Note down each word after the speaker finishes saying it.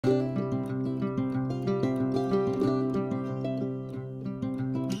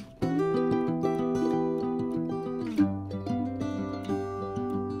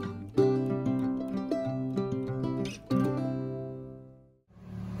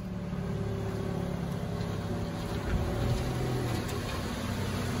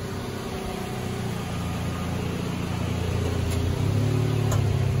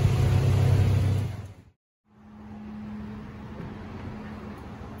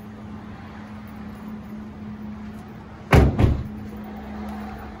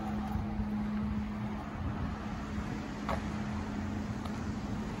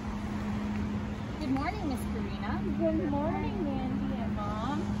morning, Miss Karina. Good morning, Mandy and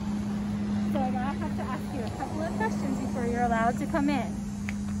Mom. So I have to ask you a couple of questions before you're allowed to come in.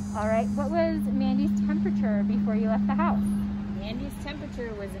 All right, what was Mandy's temperature before you left the house? Mandy's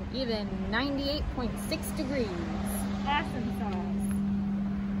temperature was an even 98.6 degrees. Awesome sauce.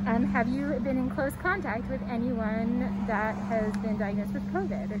 Have you been in close contact with anyone that has been diagnosed with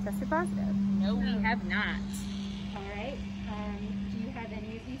COVID or tested positive? No, we have not. All right. Do you have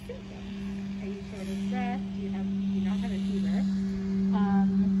any of these symptoms? Are you short of breath? Do you not have a fever?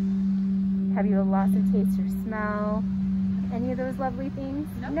 Have you a loss of taste or smell? Any of those lovely things?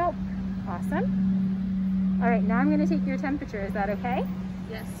 Nope. Nope. Awesome. All right, now I'm going to take your temperature. Is that okay?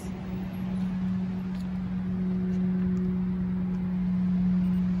 Yes.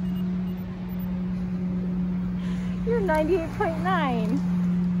 You're 98.9.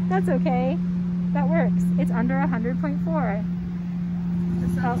 That's okay. That works. It's under 100.4. That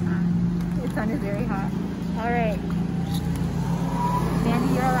sounds hot. It sounded very hot. All right.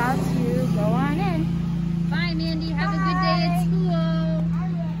 Mandy, you're allowed to go on in.